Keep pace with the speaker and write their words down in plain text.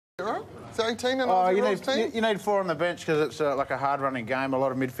Right? It's 18 and Aussie rules team? You need 4 on the bench because it's like a hard-running game. A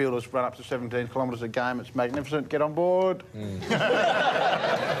lot of midfielders run up to 17 kilometres a game. It's magnificent. Get on board.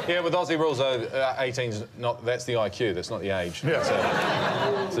 Yeah, with Aussie rules, though, 18's not... That's the IQ, that's not the age.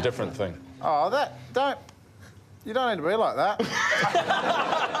 Yeah. It's a different thing. Oh, you don't need to be like that.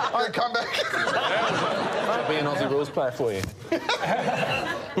 I come back. I'll be an Aussie rules player for you.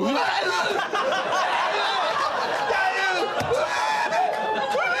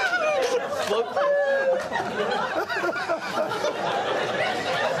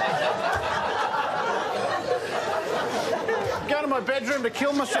 Go to my bedroom to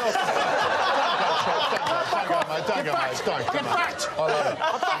kill myself. Don't go, mate. Don't. Get fucked. I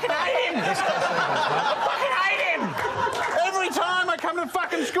fucking hate him. I fucking hate him. Every time I come to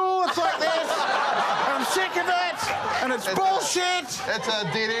fucking school, it's like this. I'm sick of it, and it's bullshit. It's a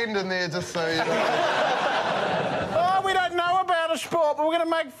dead end in there, just so you know. Oh, we don't know about a sport, but we're going to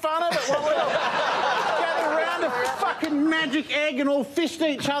make fun of it while we gather around a fucking magic egg and all fist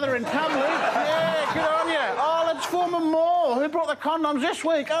each other in public. Yeah, good on you. Oh, let's form a mall. Who brought the condoms this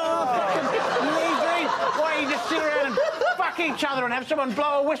week? Oh, fucking knee deep. Why don't you just sit around and fuck each other and have someone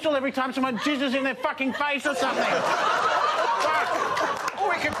blow a whistle every time someone jizzes in their fucking face or something? Fuck. Or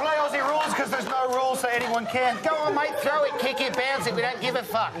we can play Aussie rules because there's no rules so anyone can. Go on, mate, throw it, kick it, bounce it, we don't give a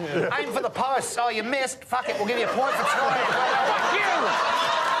fuck. Aim for the post. Oh, you missed. Fuck it, we'll give you a point for trying. Fuck you!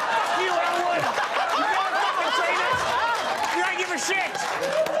 Fuck you, Elwood! You don't fucking see this! You don't give a shit!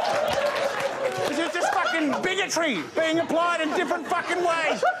 This is just fucking bigotry being applied in different fucking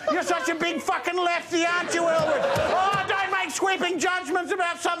ways. You're such a big fucking lefty, aren't you, Elwood? Oh, don't make sweeping judgments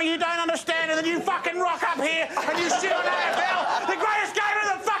about something you don't understand and then you fucking rock up here and you shit on AFL